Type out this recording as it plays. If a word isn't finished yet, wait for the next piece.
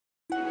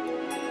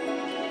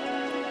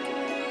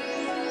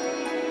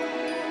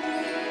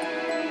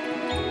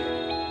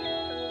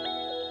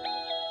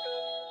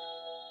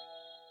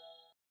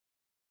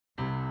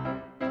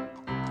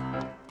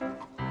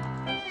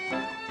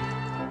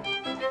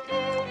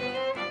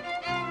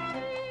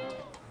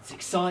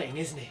exciting,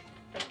 isn't it?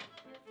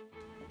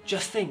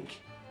 Just think,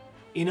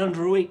 in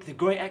under a week the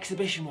Great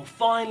Exhibition will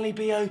finally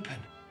be open.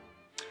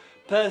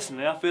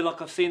 Personally, I feel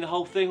like I've seen the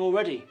whole thing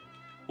already.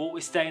 What we're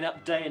staying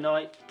up day and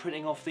night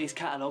printing off these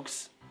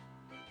catalogues.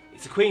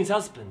 It's the Queen's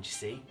husband, you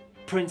see,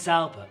 Prince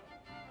Albert.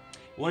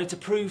 He wanted to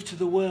prove to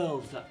the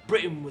world that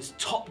Britain was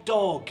top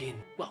dog in,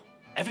 well,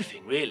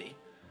 everything really.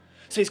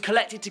 So he's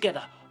collected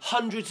together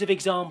hundreds of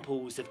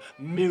examples of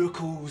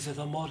miracles of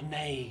the modern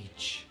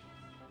age.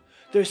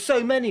 There are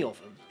so many of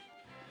them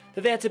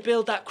that they had to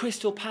build that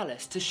Crystal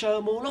Palace to show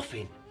them all off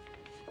in.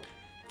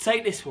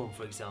 Take this one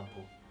for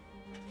example.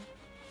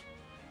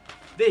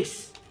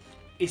 This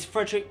is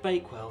Frederick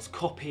Bakewell's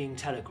copying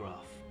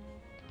telegraph.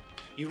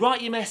 You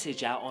write your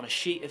message out on a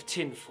sheet of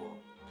tinfoil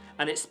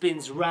and it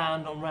spins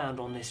round and round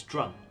on this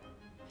drum.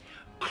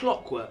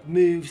 Clockwork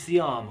moves the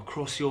arm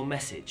across your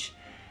message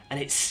and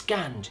it's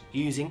scanned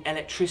using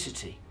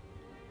electricity.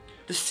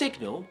 The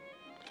signal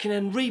can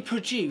then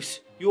reproduce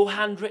your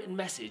handwritten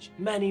message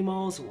many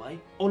miles away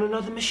on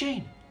another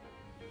machine.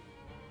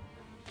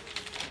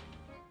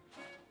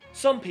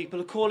 Some people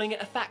are calling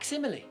it a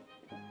facsimile,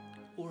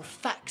 or a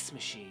fax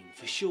machine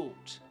for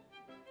short.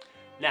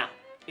 Now,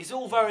 it's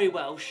all very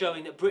well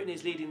showing that Britain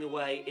is leading the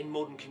way in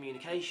modern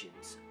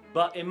communications,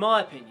 but in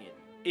my opinion,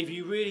 if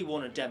you really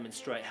want to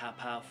demonstrate how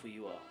powerful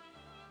you are,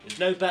 there's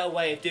no better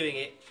way of doing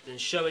it than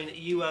showing that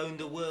you own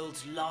the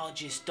world's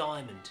largest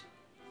diamond.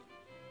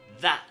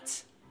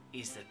 That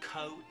is the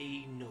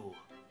Koh-i-Noor.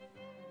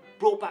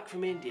 Brought back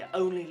from India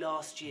only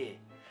last year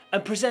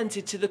and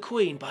presented to the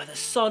Queen by the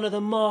son of the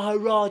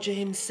Maharaja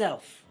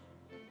himself.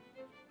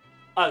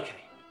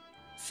 Okay,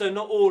 so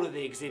not all of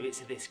the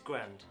exhibits are this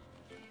grand,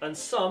 and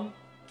some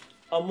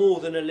are more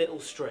than a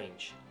little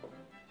strange.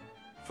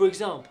 For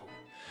example,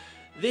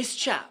 this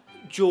chap,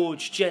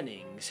 George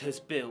Jennings, has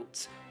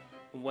built,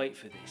 and wait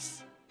for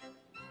this,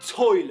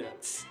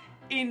 toilets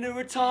in the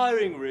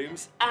retiring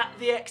rooms at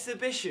the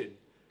exhibition.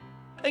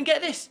 And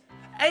get this,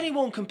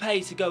 anyone can pay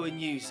to go and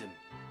use them.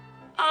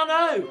 I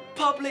know,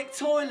 public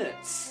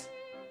toilets.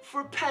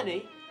 For a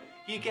penny,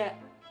 you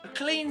get a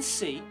clean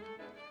seat,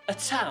 a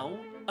towel,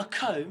 a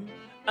comb,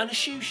 and a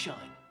shoe shine.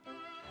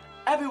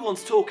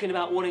 Everyone's talking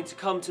about wanting to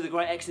come to the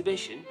Great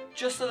Exhibition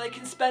just so they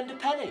can spend a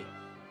penny.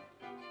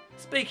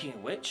 Speaking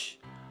of which,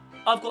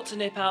 I've got to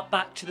nip out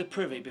back to the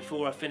privy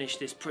before I finish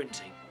this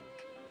printing.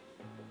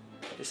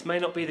 This may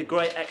not be the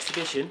Great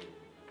Exhibition,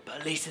 but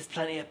at least there's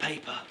plenty of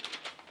paper.